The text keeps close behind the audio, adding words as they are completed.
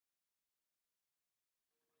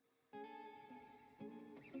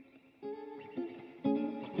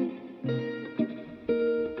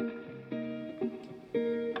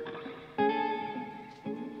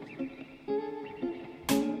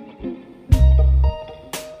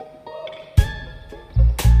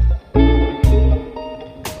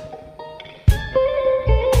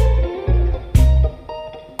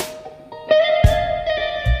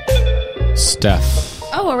Steph.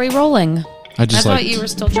 Oh, are we rolling? I thought you were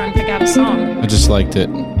still trying to pick out a song. I just liked it.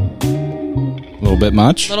 A little bit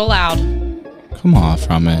much? Little loud. Come off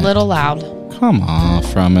from it. Little loud. Come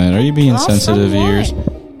off from it. Are you being sensitive ears?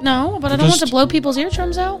 No, but I don't want to blow people's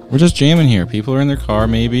eardrums out. We're just jamming here. People are in their car,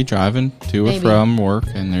 maybe driving to or from work,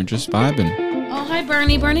 and they're just vibing. Oh, hi,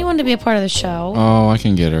 Bernie. Bernie wanted to be a part of the show. Oh, I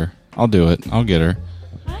can get her. I'll do it. I'll get her.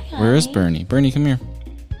 Hi, honey. Where is Bernie? Bernie, come here.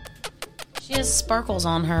 She has sparkles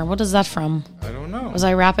on her. What is that from? I don't know. Was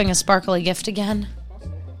I wrapping a sparkly gift again?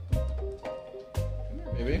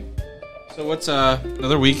 Come here, baby. So what's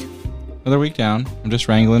another week? Another week down. I'm just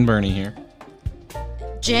wrangling Bernie here.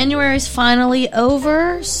 January's finally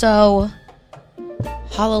over, so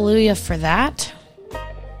hallelujah for that.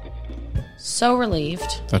 So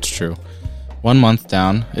relieved. That's true. 1 month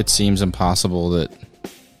down. It seems impossible that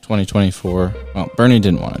 2024... Well, Bernie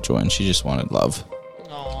didn't want to join. She just wanted love.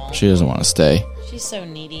 Aww. She doesn't want to stay. She's so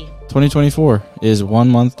needy. 2024 is 1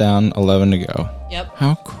 month down, 11 to go. Yep.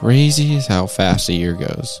 How crazy is how fast a year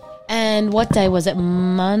goes. And what day was it?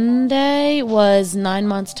 Monday was 9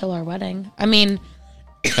 months till our wedding. I mean...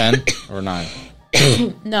 10 or 9?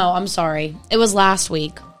 No, I'm sorry. It was last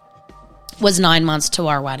week. Was 9 months to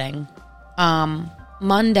our wedding.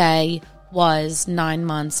 Monday was 9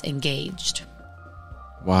 months engaged.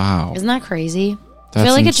 Wow. Isn't that crazy? That's I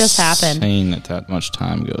feel like it just happened. Insane that much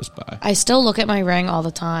time goes by. I still look at my ring all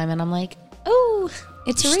the time, and I'm like, oh,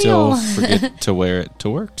 it's real. Still forget to wear it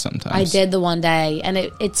to work sometimes. I did the one day, and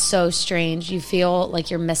it's so strange. You feel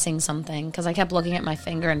like you're missing something, because I kept looking at my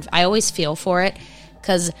finger, and I always feel for it,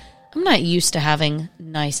 because I'm not used to having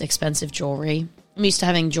nice, expensive jewelry. I'm used to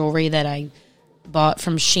having jewelry that I bought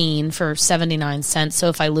from Shein for 79 cents, so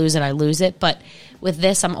if I lose it, I lose it. But with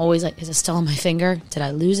this, I'm always like, is it still on my finger? Did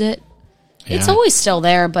I lose it? Yeah. It's always still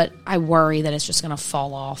there, but I worry that it's just going to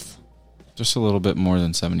fall off. Just a little bit more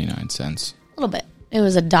than 79 cents. A little bit. It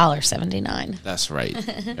was $1.79. That's right.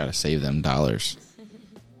 Got to save them dollars.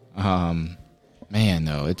 Man,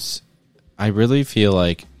 though, I really feel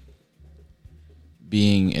like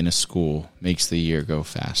being in a school makes the year go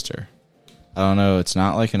faster. I don't know. It's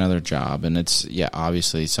not like another job, and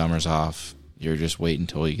obviously summer's off. You're just waiting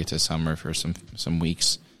until you get to summer for some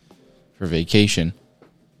weeks for vacation,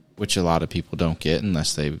 which a lot of people don't get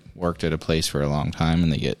unless they worked at a place for a long time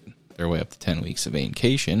and they get their way up to 10 weeks of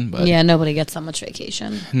vacation. But yeah, nobody gets that much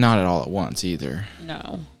vacation. Not at all at once either.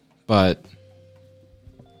 No. But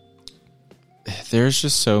there's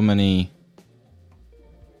just so many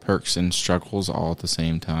perks and struggles all at the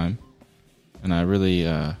same time. And I really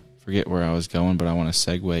forget where I was going, but I want to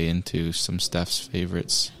segue into some Steph's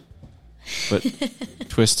favorites. But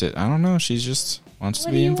twist it. I don't know. She just wants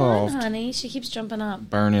to be involved. Want, honey? She keeps jumping up.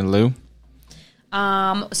 Bernie Lou.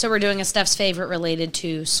 So we're doing a Steph's favorite related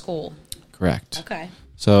to school. Correct. Okay.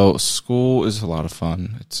 So school is a lot of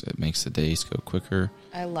fun. It makes the days go quicker.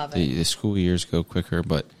 I love it. The school years go quicker,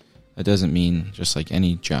 but that doesn't mean, just like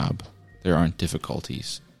any job, there aren't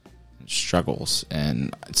difficulties and struggles.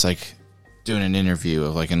 And it's like doing an interview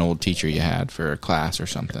of like an old teacher you had for a class or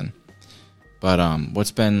something. But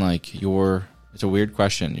what's been like it's a weird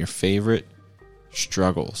question, your favorite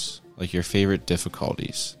struggles, like your favorite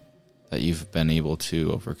difficulties that you've been able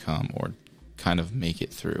to overcome or kind of make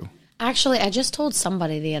it through? Actually, I just told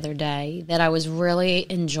somebody the other day that I was really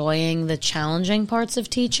enjoying the challenging parts of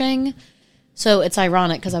teaching. So it's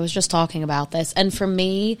ironic because I was just talking about this. And for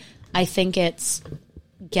me, I think it's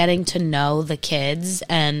getting to know the kids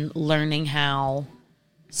and learning how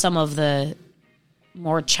some of the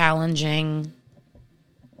more challenging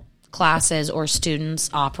classes or students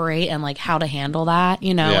operate and like how to handle that,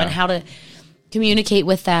 and how to communicate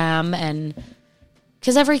with them. And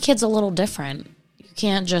because every kid's a little different. You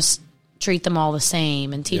can't just treat them all the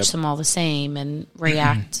same and teach them all the same and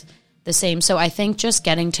react the same. So I think just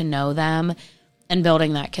getting to know them and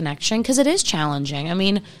building that connection, because it is challenging. I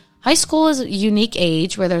mean, high school is a unique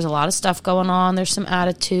age where there's a lot of stuff going on. There's some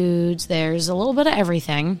attitudes. There's a little bit of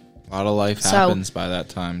everything. A lot of life happens by that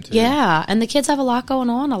time, too. Yeah, and the kids have a lot going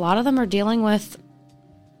on. A lot of them are dealing with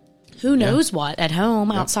who knows what at home,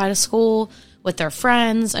 outside of school, with their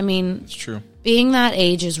friends. I mean, it's true. Being that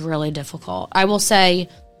age is really difficult. I will say,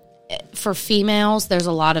 for females, there's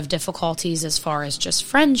a lot of difficulties as far as just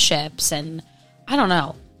friendships, and I don't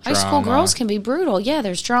know. High school girls can be brutal. Yeah,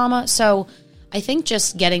 there's drama. So I think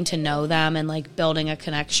just getting to know them and like building a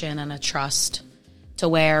connection and a trust to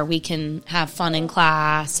where we can have fun in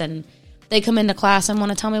class, and they come into class and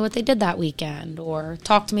want to tell me what they did that weekend or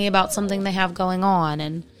talk to me about something they have going on.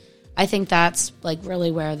 And I think that's like really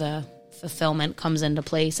where the fulfillment comes into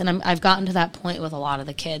place. And I've gotten to that point with a lot of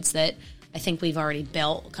the kids that I think we've already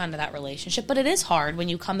built kind of that relationship. But it is hard when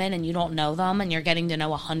you come in and you don't know them and you're getting to know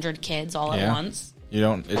 100 kids all at once. You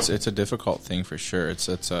don't. It's a difficult thing for sure. It's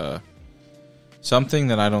something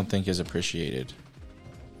that I don't think is appreciated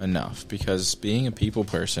enough, because being a people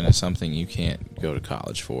person is something you can't go to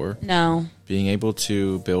college for. No. Being able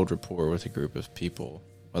to build rapport with a group of people,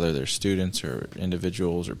 whether they're students or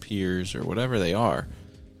individuals or peers or whatever they are,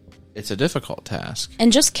 it's a difficult task.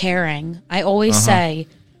 And just caring. I always say,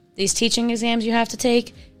 these teaching exams you have to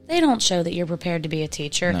take, they don't show that you're prepared to be a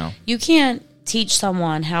teacher. No. You can't teach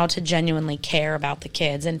someone how to genuinely care about the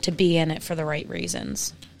kids and to be in it for the right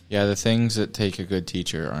reasons. Yeah, the things that take a good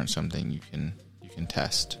teacher aren't something you can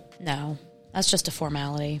test. No, that's just a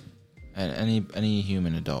formality. And any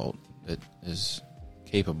human adult that is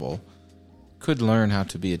capable could learn how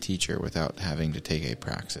to be a teacher without having to take a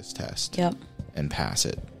praxis test. Yep. And pass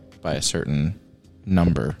it by a certain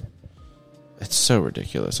number. It's so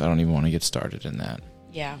ridiculous. I don't even want to get started in that.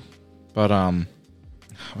 Yeah. But I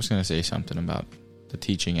was going to say something about the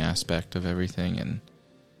teaching aspect of everything and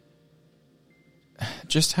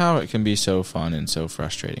just how it can be so fun and so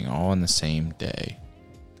frustrating all in the same day.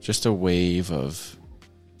 Just a wave of,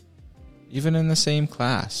 even in the same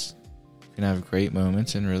class, you can have great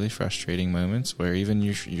moments and really frustrating moments where even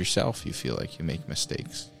yourself you feel like you make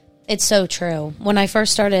mistakes. It's so true. When I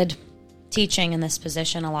first started teaching in this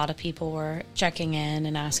position, a lot of people were checking in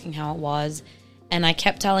and asking how it was. And I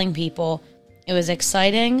kept telling people it was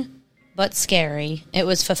exciting but scary. It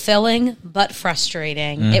was fulfilling but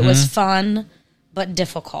frustrating. Mm-hmm. It was fun but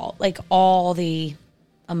difficult. Like all the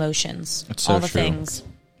emotions, it's so all the true. things.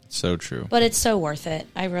 It's so true. But it's so worth it.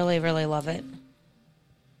 I really, really love it.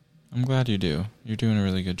 I'm glad you do. You're doing a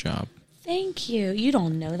really good job. Thank you. You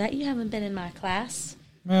don't know that. You haven't been in my class.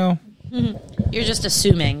 Well, you're just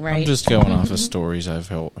assuming, right? I'm just going off of stories I've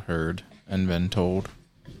heard and been told.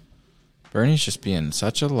 Bernie's just being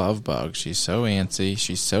such a love bug. She's so antsy.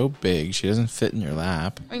 She's so big. She doesn't fit in your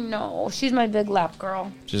lap. I know. She's my big lap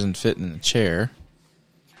girl. She doesn't fit in the chair.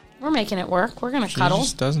 We're making it work. We're going to cuddle. She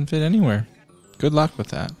just doesn't fit anywhere. Good luck with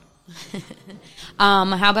that.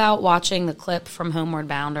 How about watching the clip from Homeward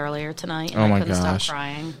Bound earlier tonight? Oh my I couldn't gosh. stop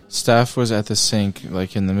crying. Steph was at the sink,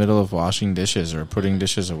 like in the middle of washing dishes or putting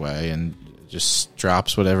dishes away, and just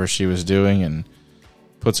drops whatever she was doing and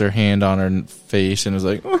puts her hand on her face and was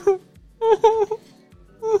like,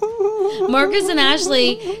 Marcus and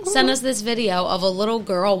Ashley sent us this video of a little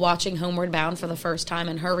girl watching Homeward Bound for the first time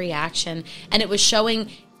and her reaction, and it was showing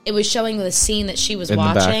the scene that she was in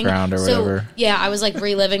watching. the background or whatever. Yeah, I was like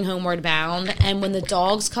reliving Homeward Bound, and when the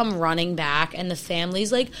dogs come running back and the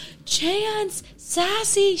family's like, Chance,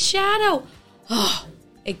 Sassy, Shadow, oh,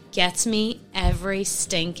 it gets me every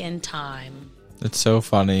stinking time. It's so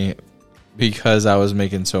funny because I was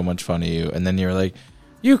making so much fun of you, and then you're like,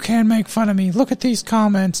 you can't make fun of me. Look at these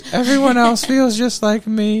comments. Everyone else feels just like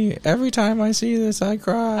me. Every time I see this, I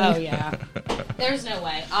cry. Oh, yeah. There's no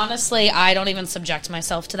way. Honestly, I don't even subject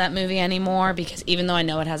myself to that movie anymore because even though I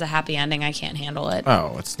know it has a happy ending, I can't handle it.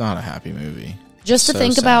 Oh, it's not a happy movie. Just to so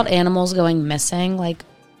think sad. about animals going missing, like,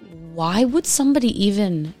 why would somebody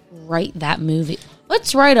even write that movie?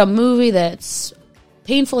 Let's write a movie that's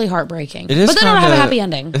painfully heartbreaking. But they don't have a happy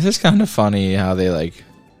ending. It is kind of funny how they, like,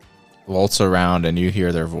 waltz around and you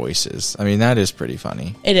hear their voices. I mean, that is pretty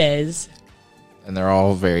funny. It is. And they're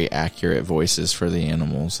all very accurate voices for the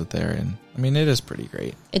animals that they're in. I mean, it is pretty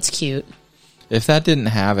great. It's cute. If that didn't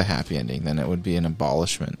have a happy ending, then it would be an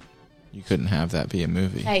abolishment. You couldn't have that be a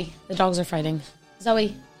movie. Hey, the dogs are fighting.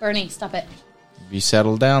 Zoe, Bernie, stop it. Be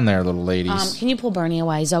settled down there, little ladies. Can you pull Bernie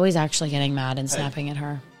away? Zoe's actually getting mad and snapping at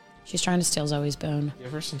her. She's trying to steal Zoe's bone.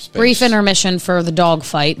 Give her some space. Brief intermission for the dog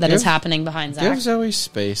fight that is happening behind Zach. Give Zoe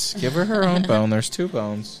space. Give her her own bone. There's 2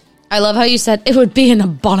 bones. I love how you said it would be an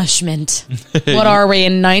abolishment. What are we,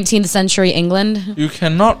 in 19th century England? You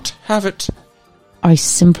cannot have it. I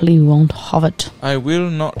simply won't have it. I will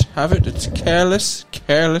not have it. It's careless,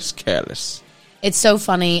 careless, careless. It's so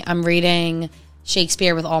funny. I'm reading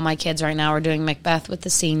Shakespeare with all my kids right now. We're doing Macbeth with the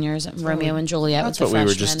seniors and Romeo and Juliet with the freshmen. That's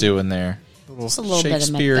what we were just doing there. Just a little bit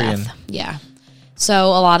of Macbeth. Yeah. So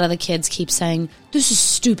a lot of the kids keep saying, this is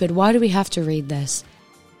stupid. Why do we have to read this?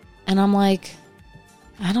 And I'm like,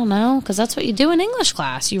 I don't know, because that's what you do in English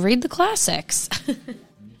class. You read the classics.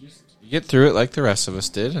 You get through it like the rest of us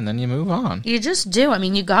did, and then you move on. You just do. I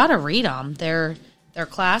mean, you got to read them. They're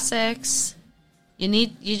classics. You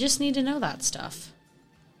just need to know that stuff.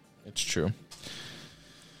 It's true.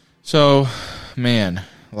 So, man,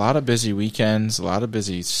 a lot of busy weekends, a lot of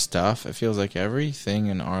busy stuff. It feels like everything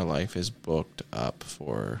in our life is booked up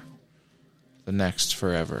for the next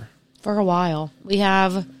forever. For a while. We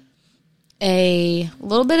have a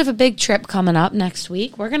little bit of a big trip coming up next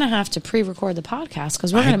week. We're going to have to pre-record the podcast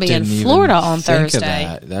because we're going to be in Florida on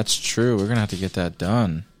Thursday. That's true. We're going to have to get that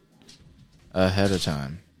done ahead of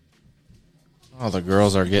time. Oh, the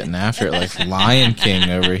girls are getting after it like Lion King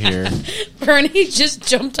over here. Bernie just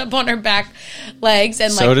jumped up on her back legs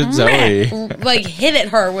and so did Zoe. Like hit at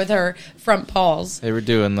her with her front paws. They were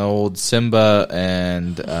doing the old Simba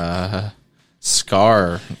and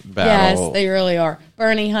Scar battle. Yes, they really are.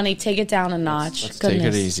 Bernie, honey, take it down a notch. Let's take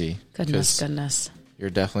it easy. Goodness. You're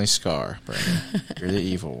definitely Scar, Bernie. You're the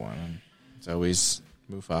evil one. Zoe's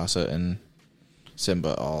Mufasa and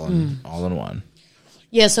Simba all in one.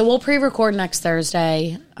 Yeah, so we'll pre-record next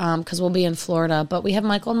Thursday because we'll be in Florida. But we have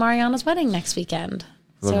Michael and Mariana's wedding next weekend.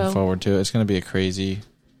 Looking forward to it. It's going to be a crazy,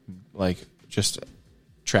 just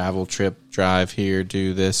travel trip, drive here,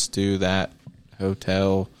 do this, do that,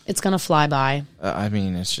 hotel. It's going to fly by.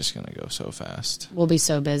 It's just going to go so fast. We'll be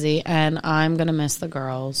so busy, and I'm going to miss the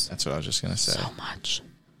girls. That's what I was just going to say. So much.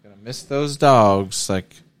 Going to miss those dogs.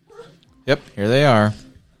 Yep, here they are.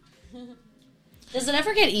 Does it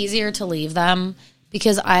ever get easier to leave them?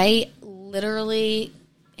 Because I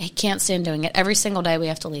can't stand doing it. Every single day we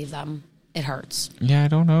have to leave them. It hurts. Yeah, I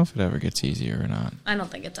don't know if it ever gets easier or not. I don't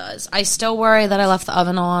think it does. I still worry that I left the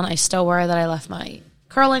oven on. I still worry that I left my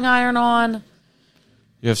curling iron on.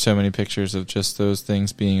 You have so many pictures of just those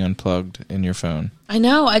things being unplugged in your phone. I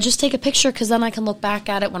know. I just take a picture because then I can look back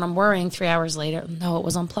at it when I'm worrying 3 hours later. No, it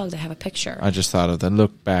was unplugged. I have a picture. I just thought of the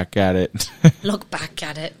look back at it. Look back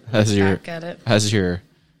at it. As your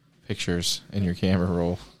pictures in your camera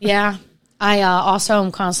roll. Yeah. I also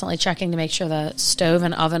am constantly checking to make sure the stove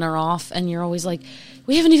and oven are off. And you're always like,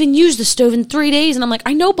 we haven't even used the stove in 3 days. And I'm like,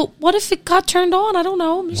 I know, but what if it got turned on? I don't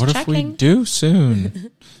know. I'm just checking. What if we do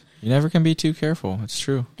soon? You never can be too careful. It's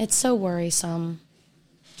true. It's so worrisome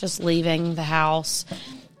just leaving the house.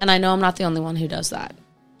 And I know I'm not the only one who does that.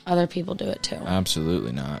 Other people do it too.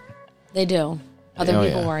 Absolutely not. They do. Other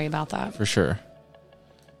people worry about that. For sure.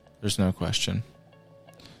 There's no question.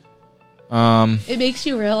 It makes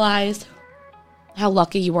you realize how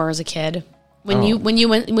lucky you were as a kid. When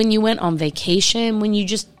you went on vacation, when you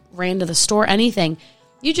just ran to the store, anything.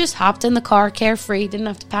 You just hopped in the car carefree, didn't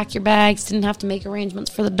have to pack your bags, didn't have to make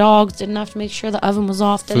arrangements for the dogs, didn't have to make sure the oven was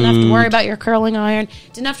off, didn't have to worry about your curling iron,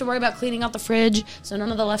 didn't have to worry about cleaning out the fridge so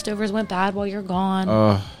none of the leftovers went bad while you're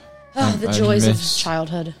gone. The joys of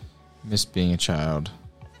childhood. Miss being a child.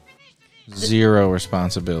 Zero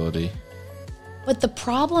responsibility. But the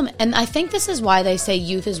problem, and I think this is why they say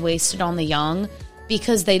youth is wasted on the young,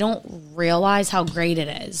 because they don't realize how great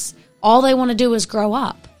it is. All they want to do is grow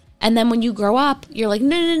up. And then when you grow up, you're like,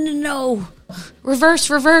 no. Reverse.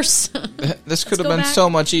 This could have been so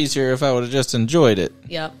much easier if I would have just enjoyed it.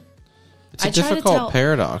 Yep. It's a difficult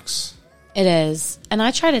paradox. It is. And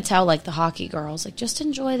I try to tell, the hockey girls, just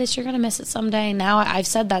enjoy this. You're going to miss it someday. Now, I've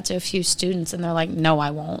said that to a few students, and they're like, no,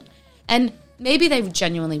 I won't. And maybe they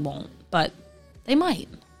genuinely won't, but they might.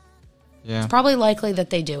 Yeah. It's probably likely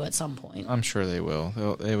that they do at some point. I'm sure they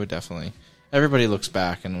will. They would definitely. Everybody looks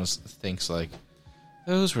back and thinks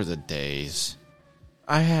those were the days.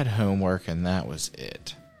 I had homework and that was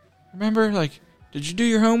it. Remember, did you do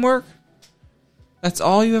your homework? That's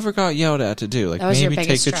all you ever got yelled at to do. Maybe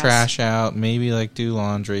take the trash out, maybe do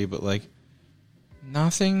laundry, but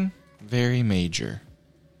nothing very major.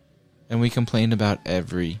 And we complained about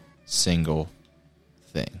every single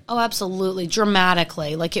thing. Oh, absolutely.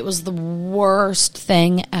 Dramatically. It was the worst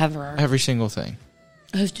thing ever. Every single thing.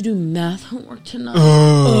 I have to do math homework tonight.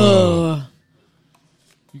 Ugh.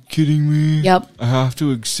 You kidding me? Yep. I have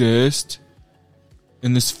to exist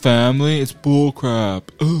in this family? It's bullcrap.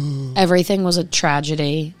 Everything was a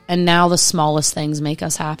tragedy, and now the smallest things make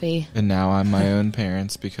us happy. And now I'm my own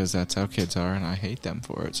parents because that's how kids are, and I hate them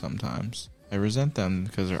for it sometimes. I resent them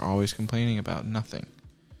because they're always complaining about nothing.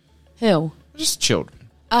 Who? Just children.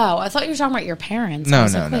 Oh, I thought you were talking about your parents. No.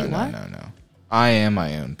 I am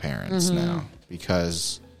my own parents now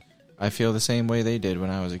because I feel the same way they did when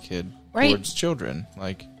I was a kid. Right. Towards children.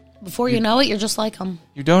 Before you know it, you're just like them.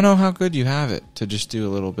 You don't know how good you have it to just do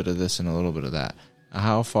a little bit of this and a little bit of that.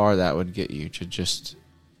 How far that would get you to just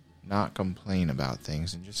not complain about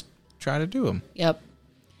things and just try to do them. Yep.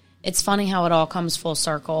 It's funny how it all comes full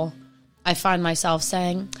circle. I find myself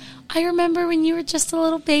saying, I remember when you were just a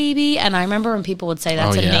little baby. And I remember when people would say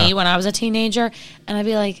that to me when I was a teenager. And I'd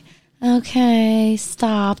be like, okay,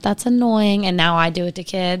 stop. That's annoying. And now I do it to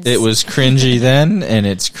kids. It was cringy then, and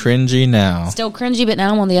it's cringy now. Still cringy, but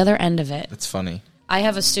now I'm on the other end of it. It's funny. I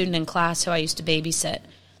have a student in class who I used to babysit.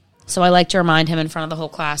 So I like to remind him in front of the whole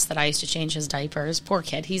class that I used to change his diapers. Poor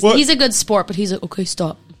kid. He's a good sport, but he's like, okay,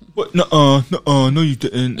 stop. What? No, you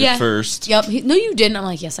didn't at first. Yep. No, you didn't. I'm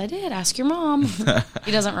like, yes, I did. Ask your mom.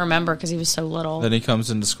 He doesn't remember because he was so little. Then he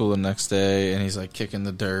comes into school the next day, and he's like kicking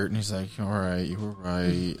the dirt, and he's like, all right, you were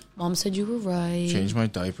right. Mom said you were right. Change my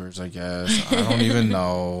diapers, I guess. I don't even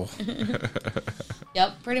know.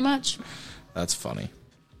 Yep, pretty much. That's funny.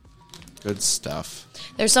 Good stuff.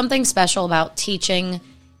 There's something special about teaching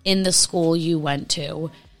in the school you went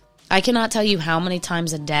to. I cannot tell you how many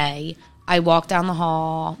times a day I walk down the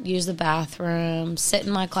hall, use the bathroom, sit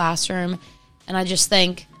in my classroom, and I just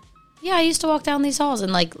think, yeah, I used to walk down these halls,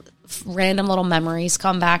 and like random little memories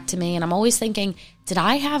come back to me, and I'm always thinking, did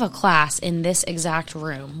I have a class in this exact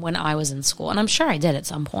room when I was in school? And I'm sure I did at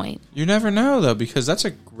some point. You never know, though, because that's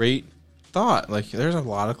a great thought. Like, there's a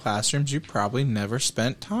lot of classrooms you probably never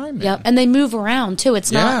spent time in. Yep, and they move around, too.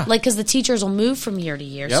 It's not, like, because the teachers will move from year to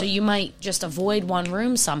year, so you might just avoid one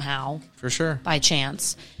room somehow. For sure. By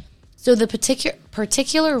chance. So the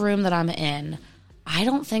particular room that I'm in, I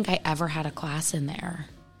don't think I ever had a class in there.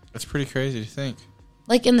 That's pretty crazy to think.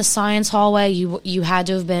 Like in the science hallway, you had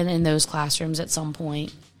to have been in those classrooms at some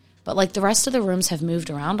point. But like the rest of the rooms have moved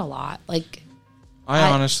around a lot. Like I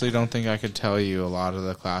honestly don't think I could tell you a lot of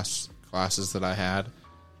the classes that I had,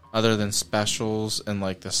 other than specials and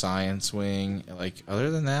like the science wing. Like other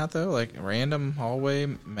than that though, like random hallway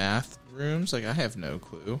math rooms, like I have no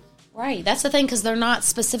clue. Right, that's the thing, because they're not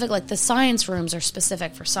specific. Like the science rooms are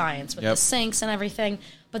specific for science with the sinks and everything,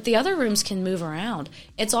 but the other rooms can move around.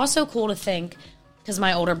 It's also cool to think, because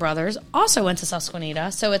my older brothers also went to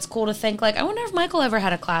Susquehanna, so it's cool to think, like, I wonder if Michael ever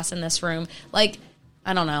had a class in this room. Like,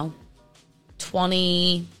 I don't know,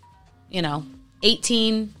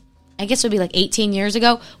 18, I guess it would be like 18 years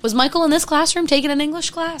ago. Was Michael in this classroom taking an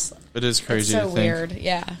English class? It is crazy to think. It's so weird,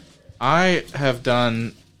 yeah. I have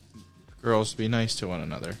done, girls, be nice to one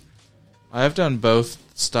another. I have done both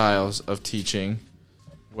styles of teaching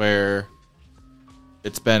where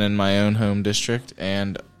it's been in my own home district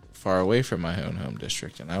and far away from my own home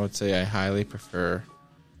district. And I would say I highly prefer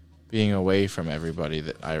being away from everybody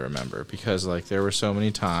that I remember, because like there were so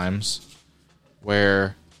many times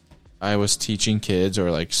where I was teaching kids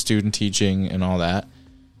or like student teaching and all that,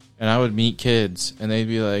 and I would meet kids and they'd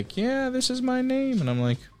be like, yeah, this is my name. And I'm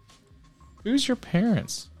like, who's your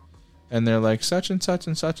parents? And they're like, such and such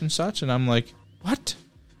and such and such. And I'm like, what?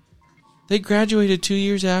 They graduated 2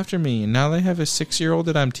 years after me, and now they have a 6-year-old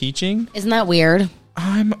that I'm teaching? Isn't that weird?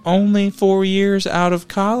 I'm only 4 years out of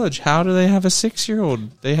college. How do they have a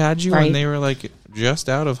 6-year-old? They had you when they were like just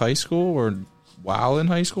out of high school or while in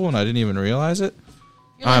high school, and I didn't even realize it.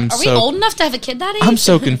 Like, are we old enough to have a kid that age? I'm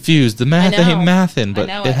so confused. The math ain't mathin', but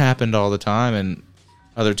it happened all the time, and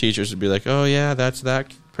other teachers would be like, oh, yeah, that's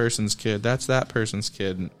that person's kid. That's that person's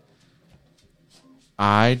kid.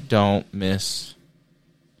 I don't miss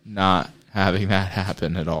not having that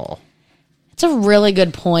happen at all. It's a really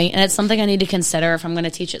good point, and it's something I need to consider if I'm going to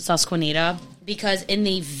teach at Susquehanna, because in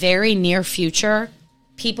the very near future,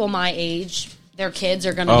 people my age, their kids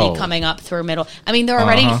are going to be coming up through middle. I mean, they're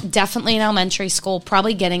already definitely in elementary school,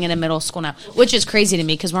 probably getting into middle school now, which is crazy to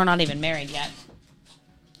me because we're not even married yet.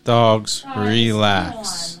 Dogs,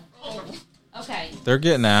 relax. Okay. They're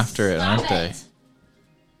getting after it, aren't they?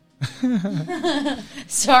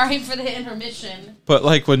 Sorry for the intermission. But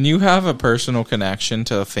like when you have a personal connection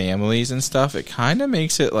to families and stuff, it kind of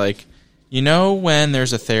makes it like, you know, when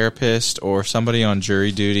there's a therapist or somebody on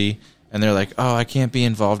jury duty and they're like, oh, I can't be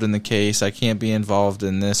involved in the case, I can't be involved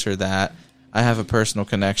in this or that, I have a personal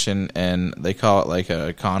connection, and they call it like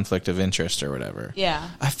a conflict of interest or whatever. Yeah.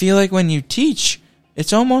 I feel like when you teach,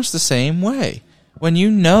 it's almost the same way. When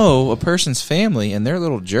you know a person's family and they're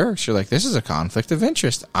little jerks, you're like, this is a conflict of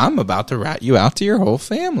interest. I'm about to rat you out to your whole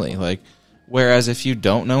family. Like, whereas if you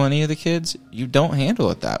don't know any of the kids, you don't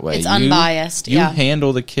handle it that way. It's unbiased. You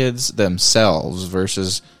handle the kids themselves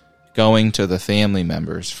versus going to the family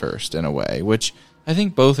members first in a way, which I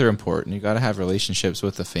think both are important. You got to have relationships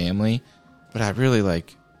with the family, but I really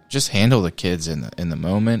like just handle the kids in the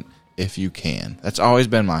moment if you can. That's always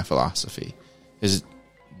been my philosophy. Is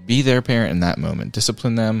be their parent in that moment.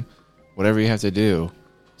 Discipline them, whatever you have to do,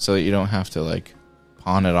 so that you don't have to, like,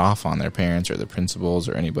 pawn it off on their parents or the principals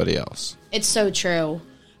or anybody else. It's so true.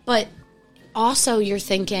 But also you're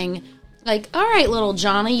thinking, like, all right, little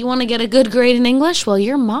Johnny, you want to get a good grade in English? Well,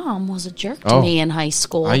 your mom was a jerk to me in high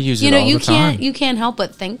school. I use it all the time. You can't help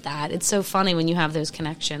but think that. It's so funny when you have those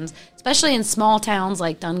connections, especially in small towns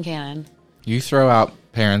like Duncannon. You throw out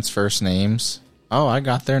parents' first names. Oh, I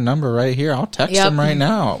got their number right here. I'll text them right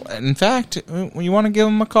now. In fact, when you want to give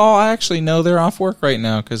them a call, I actually know they're off work right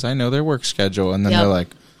now because I know their work schedule. And then they're like,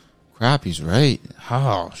 crap, he's right.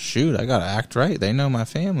 Oh, shoot, I got to act right. They know my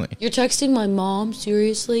family. You're texting my mom?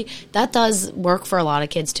 Seriously? That does work for a lot of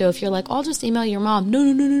kids, too. If you're like, I'll just email your mom.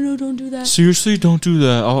 No, don't do that. Seriously, don't do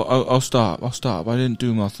that. I'll stop. I didn't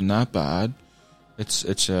do nothing that bad.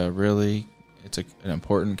 It's an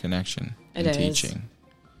important connection in teaching.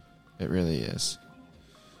 It really is.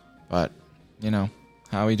 But, how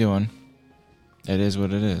are we doing? It is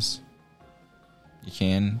what it is. You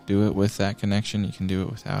can do it with that connection. You can do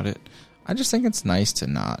it without it. I just think it's nice to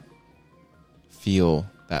not feel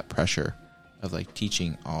that pressure of like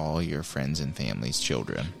teaching all your friends and family's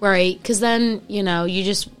children. Right, because then, you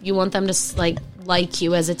want them to like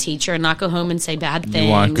you as a teacher and not go home and say bad things.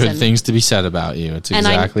 You want good things to be said about you. It's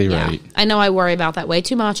exactly right. I know I worry about that way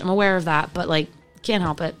too much. I'm aware of that, but can't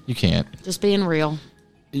help it. You can't. Just being real.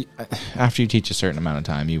 After you teach a certain amount of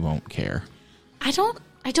time, you won't care. I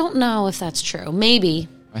don't know if that's true. Maybe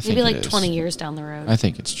 20 years down the road. I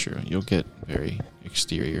think it's true. You'll get very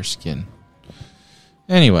exterior skin.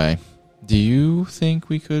 Anyway, do you think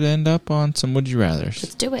we could end up on some would you rathers?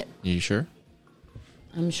 Let's do it. You sure?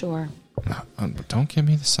 I'm sure. But don't give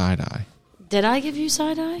me the side eye. Did I give you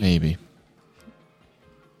side eye? Maybe.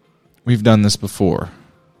 We've done this before.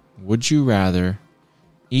 Would you rather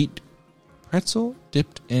eat pretzel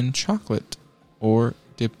dipped in chocolate or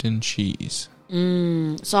dipped in cheese?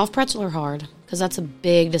 Soft pretzel or hard? Because that's a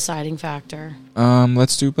big deciding factor.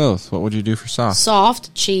 Let's do both. What would you do for soft?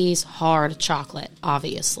 Soft, cheese, hard, chocolate,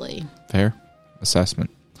 obviously. Fair assessment.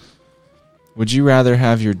 Would you rather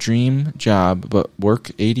have your dream job but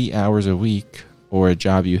work 80 hours a week, or a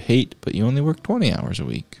job you hate but you only work 20 hours a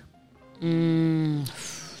week? 20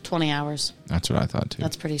 hours. That's what I thought too.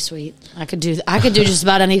 That's pretty sweet. I could do just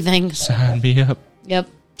about anything. Sign me up. Yep.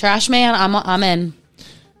 Trash man, I'm in.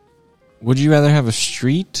 Would you rather have a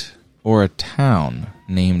street or a town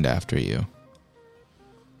named after you?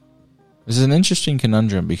 This is an interesting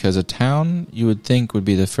conundrum because a town you would think would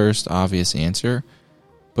be the first obvious answer,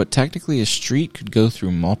 but technically a street could go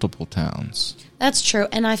through multiple towns. That's true.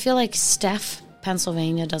 And I feel like Steph,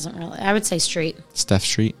 Pennsylvania doesn't really... I would say street. Steph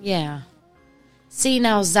Street? Yeah. See,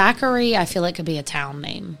 now Zachary, I feel like could be a town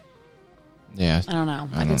name. Yeah. I don't know.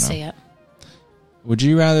 I could see it. Would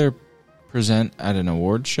you rather present at an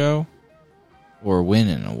award show or win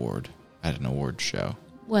an award at an award show?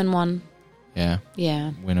 Win one. Yeah?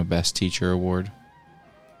 Yeah. Win a Best Teacher award?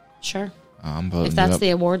 Sure. I'm voting if that's you up. the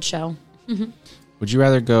award show. Would you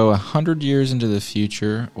rather go 100 years into the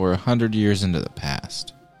future or 100 years into the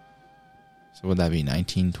past? So would that be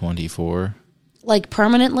 1924? Like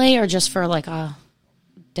permanently or just for like a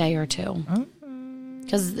day or two?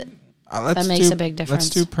 Because that makes a big difference. Let's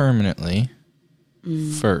do permanently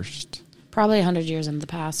first. Probably 100 years into the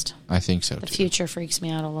past. I think so, The too. future freaks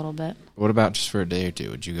me out a little bit. What about just for a day or two?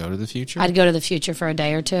 Would you go to the future? I'd go to the future for a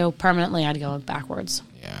day or two. Permanently, I'd go backwards.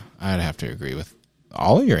 Yeah, I'd have to agree with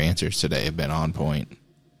all of your answers today have been on point.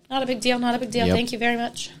 Not a big deal, not a big deal. Yep. Thank you very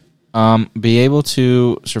much. Be able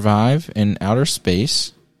to survive in outer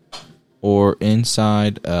space or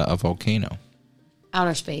inside a volcano?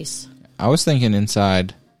 Outer space. I was thinking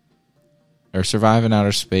inside, or survive in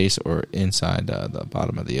outer space or inside the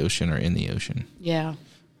bottom of the ocean or in the ocean. Yeah.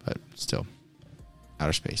 But still,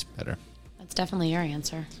 outer space, better. That's definitely your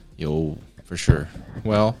answer. Yo, for sure.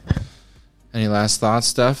 Well, any last thoughts,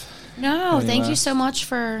 Steph? No, thank you so much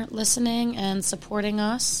for listening and supporting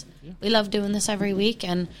us. Yeah. We love doing this every week,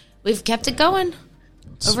 and we've kept it going.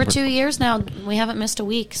 Over 2 years now, we haven't missed a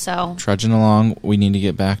week. So trudging along. We need to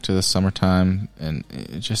get back to the summertime and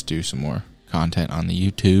just do some more content on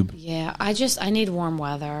the YouTube. Yeah, I need warm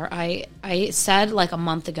weather. I said like a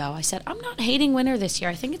month ago, I said, I'm not hating winter this year.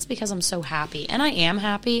 I think it's because I'm so happy. And I am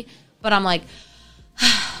happy, but I'm like,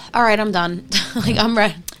 all right, I'm done. Like, I'm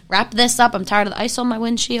ready. Wrap this up. I'm tired of the ice on my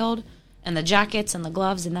windshield and the jackets and the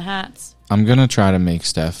gloves and the hats. I'm going to try to make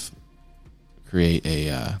Steph create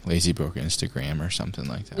a Lazy Broke Instagram or something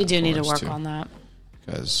like that. We do need to work on that.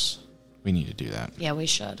 Because we need to do that. Yeah, we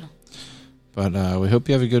should. But we hope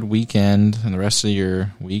you have a good weekend and the rest of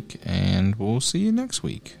your week, and we'll see you next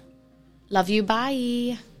week. Love you.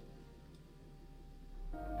 Bye.